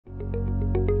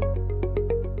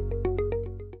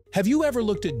Have you ever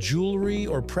looked at jewelry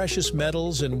or precious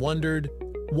metals and wondered,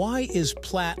 why is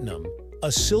platinum,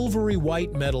 a silvery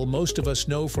white metal most of us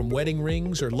know from wedding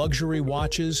rings or luxury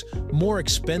watches, more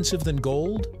expensive than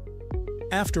gold?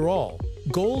 After all,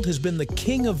 gold has been the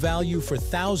king of value for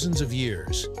thousands of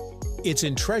years. It's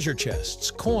in treasure chests,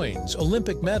 coins,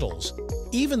 Olympic medals,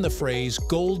 even the phrase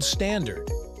gold standard.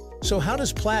 So how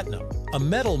does platinum, a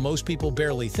metal most people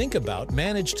barely think about,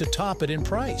 manage to top it in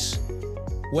price?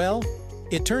 Well,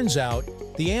 it turns out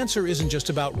the answer isn't just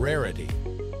about rarity.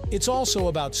 It's also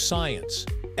about science,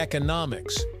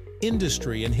 economics,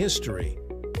 industry, and history,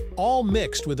 all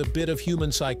mixed with a bit of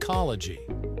human psychology.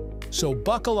 So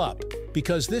buckle up,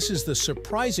 because this is the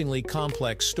surprisingly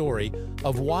complex story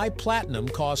of why platinum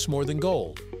costs more than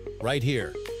gold, right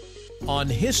here, on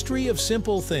History of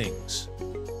Simple Things.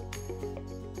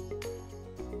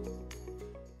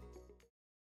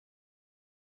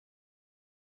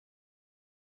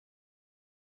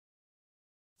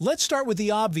 Let's start with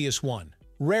the obvious one,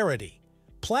 rarity.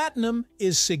 Platinum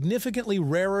is significantly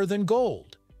rarer than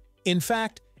gold. In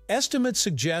fact, estimates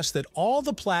suggest that all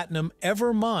the platinum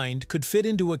ever mined could fit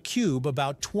into a cube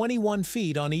about 21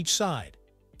 feet on each side.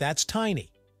 That's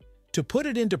tiny. To put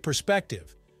it into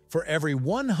perspective, for every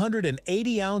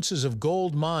 180 ounces of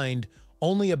gold mined,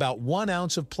 only about 1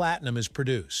 ounce of platinum is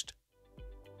produced.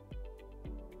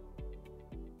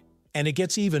 And it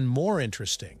gets even more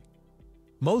interesting.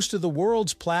 Most of the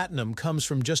world's platinum comes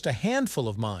from just a handful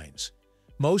of mines,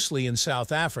 mostly in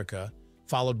South Africa,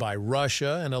 followed by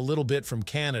Russia and a little bit from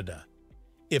Canada.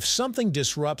 If something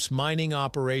disrupts mining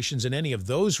operations in any of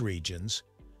those regions,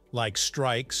 like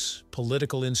strikes,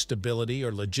 political instability,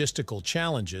 or logistical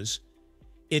challenges,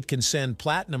 it can send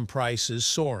platinum prices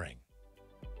soaring.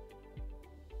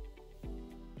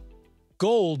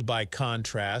 Gold, by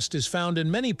contrast, is found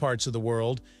in many parts of the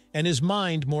world and is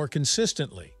mined more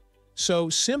consistently. So,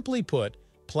 simply put,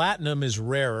 platinum is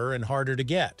rarer and harder to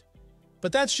get.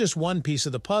 But that's just one piece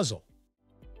of the puzzle.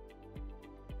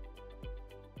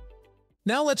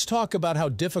 Now let's talk about how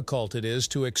difficult it is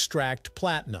to extract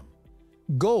platinum.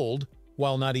 Gold,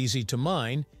 while not easy to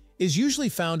mine, is usually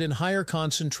found in higher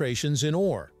concentrations in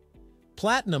ore.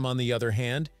 Platinum, on the other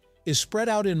hand, is spread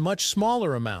out in much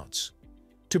smaller amounts.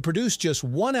 To produce just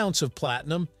 1 ounce of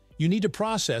platinum, you need to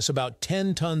process about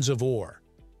 10 tons of ore.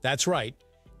 That's right,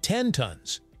 10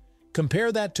 tons.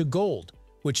 Compare that to gold,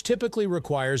 which typically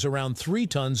requires around 3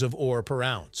 tons of ore per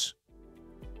ounce.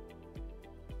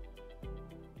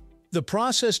 The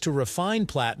process to refine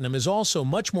platinum is also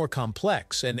much more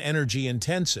complex and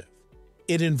energy-intensive.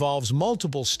 It involves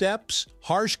multiple steps,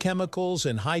 harsh chemicals,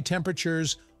 and high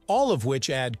temperatures, all of which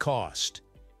add cost.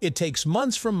 It takes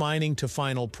months from mining to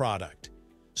final product.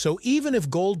 So even if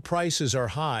gold prices are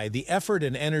high, the effort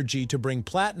and energy to bring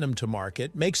platinum to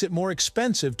market makes it more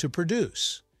expensive to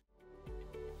produce.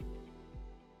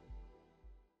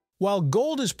 While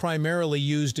gold is primarily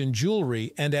used in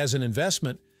jewelry and as an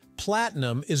investment,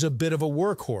 platinum is a bit of a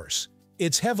workhorse.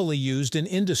 It's heavily used in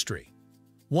industry.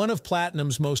 One of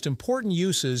platinum's most important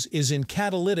uses is in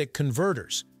catalytic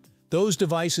converters, those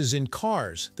devices in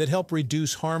cars that help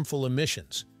reduce harmful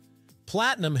emissions.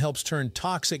 Platinum helps turn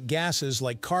toxic gases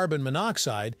like carbon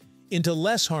monoxide into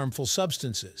less harmful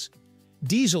substances.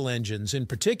 Diesel engines, in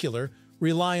particular,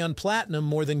 rely on platinum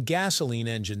more than gasoline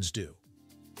engines do.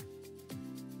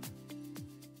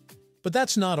 But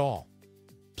that's not all.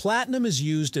 Platinum is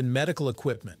used in medical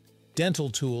equipment, dental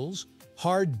tools,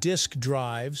 hard disk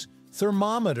drives,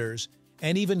 thermometers,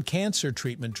 and even cancer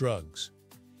treatment drugs.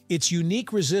 Its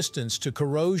unique resistance to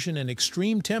corrosion and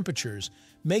extreme temperatures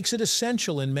makes it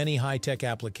essential in many high-tech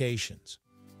applications.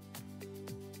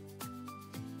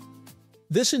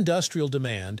 This industrial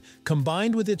demand,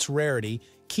 combined with its rarity,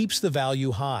 keeps the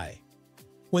value high.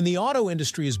 When the auto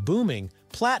industry is booming,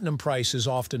 platinum prices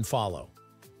often follow.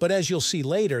 But as you'll see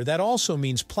later, that also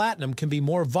means platinum can be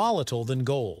more volatile than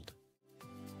gold.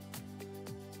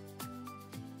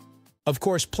 Of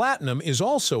course, platinum is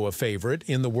also a favorite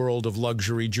in the world of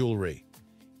luxury jewelry.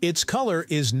 Its color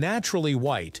is naturally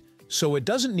white, so it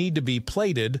doesn't need to be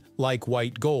plated like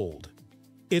white gold.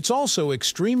 It's also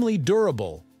extremely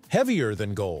durable, heavier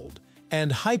than gold, and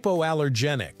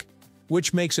hypoallergenic,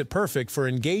 which makes it perfect for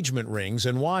engagement rings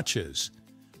and watches.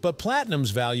 But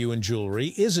platinum's value in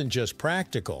jewelry isn't just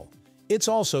practical, it's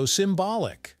also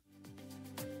symbolic.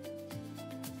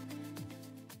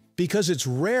 Because it's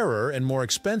rarer and more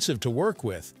expensive to work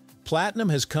with, platinum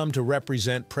has come to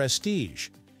represent prestige.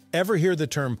 Ever hear the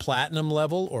term platinum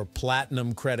level or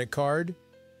platinum credit card?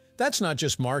 That's not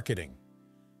just marketing.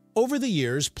 Over the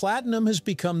years, platinum has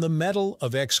become the metal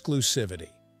of exclusivity.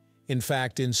 In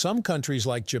fact, in some countries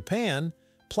like Japan,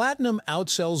 Platinum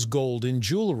outsells gold in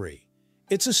jewelry.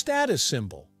 It's a status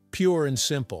symbol, pure and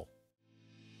simple.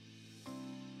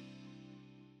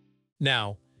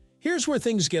 Now, here's where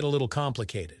things get a little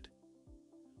complicated.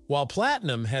 While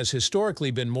platinum has historically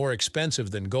been more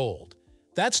expensive than gold,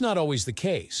 that's not always the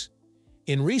case.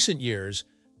 In recent years,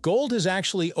 gold has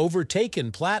actually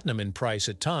overtaken platinum in price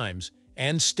at times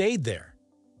and stayed there.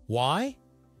 Why?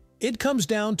 It comes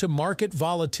down to market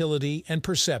volatility and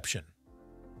perception.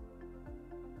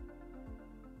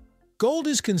 Gold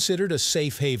is considered a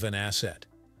safe haven asset.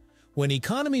 When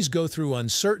economies go through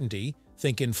uncertainty,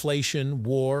 think inflation,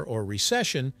 war, or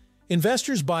recession,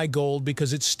 investors buy gold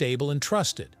because it's stable and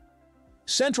trusted.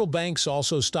 Central banks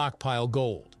also stockpile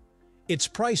gold. Its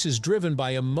price is driven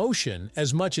by emotion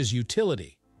as much as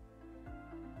utility.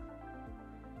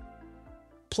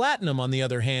 Platinum, on the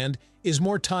other hand, is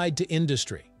more tied to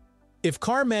industry. If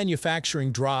car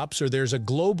manufacturing drops or there's a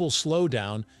global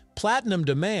slowdown, platinum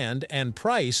demand and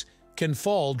price can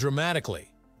fall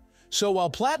dramatically. So while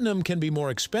platinum can be more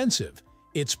expensive,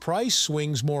 its price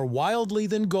swings more wildly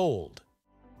than gold.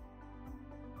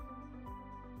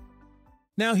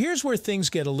 Now here's where things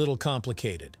get a little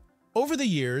complicated. Over the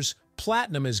years,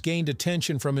 platinum has gained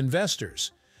attention from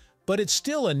investors, but it's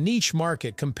still a niche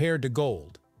market compared to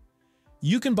gold.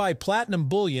 You can buy platinum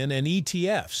bullion and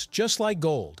ETFs just like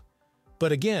gold.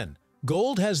 But again,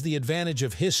 gold has the advantage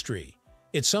of history.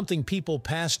 It's something people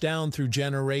pass down through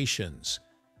generations.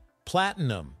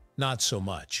 Platinum, not so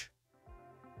much.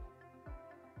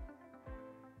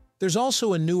 There's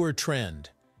also a newer trend: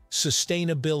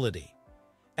 sustainability.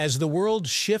 As the world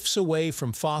shifts away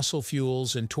from fossil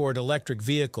fuels and toward electric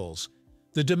vehicles,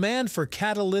 the demand for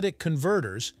catalytic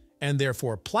converters, and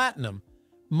therefore platinum,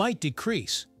 might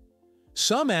decrease.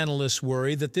 Some analysts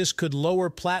worry that this could lower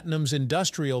platinum's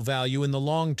industrial value in the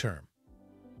long term.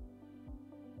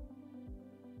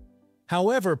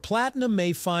 However, platinum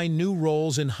may find new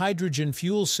roles in hydrogen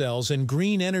fuel cells and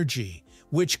green energy,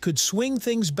 which could swing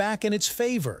things back in its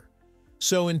favor.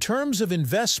 So in terms of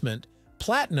investment,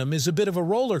 platinum is a bit of a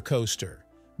roller coaster.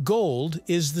 Gold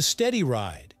is the steady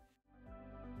ride.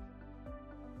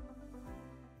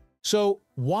 So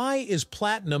why is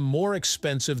platinum more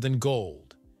expensive than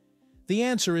gold? The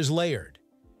answer is layered.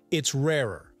 It's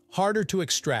rarer, harder to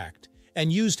extract,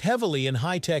 and used heavily in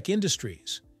high-tech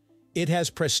industries. It has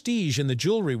prestige in the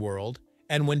jewelry world,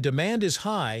 and when demand is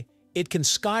high, it can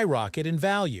skyrocket in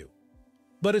value.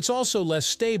 But it's also less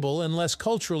stable and less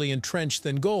culturally entrenched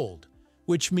than gold,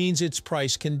 which means its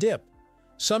price can dip,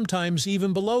 sometimes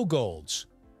even below gold's.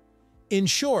 In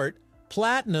short,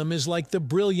 platinum is like the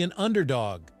brilliant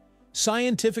underdog,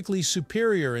 scientifically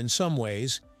superior in some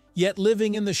ways, yet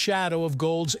living in the shadow of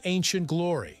gold's ancient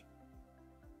glory.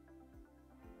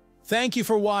 Thank you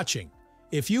for watching.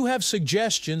 If you have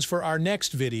suggestions for our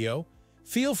next video,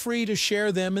 feel free to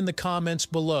share them in the comments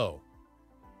below.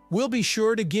 We'll be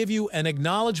sure to give you an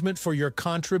acknowledgement for your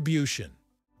contribution.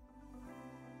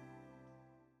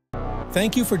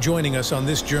 Thank you for joining us on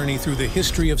this journey through the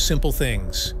history of simple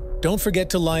things. Don't forget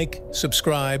to like,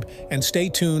 subscribe, and stay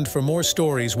tuned for more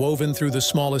stories woven through the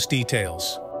smallest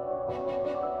details.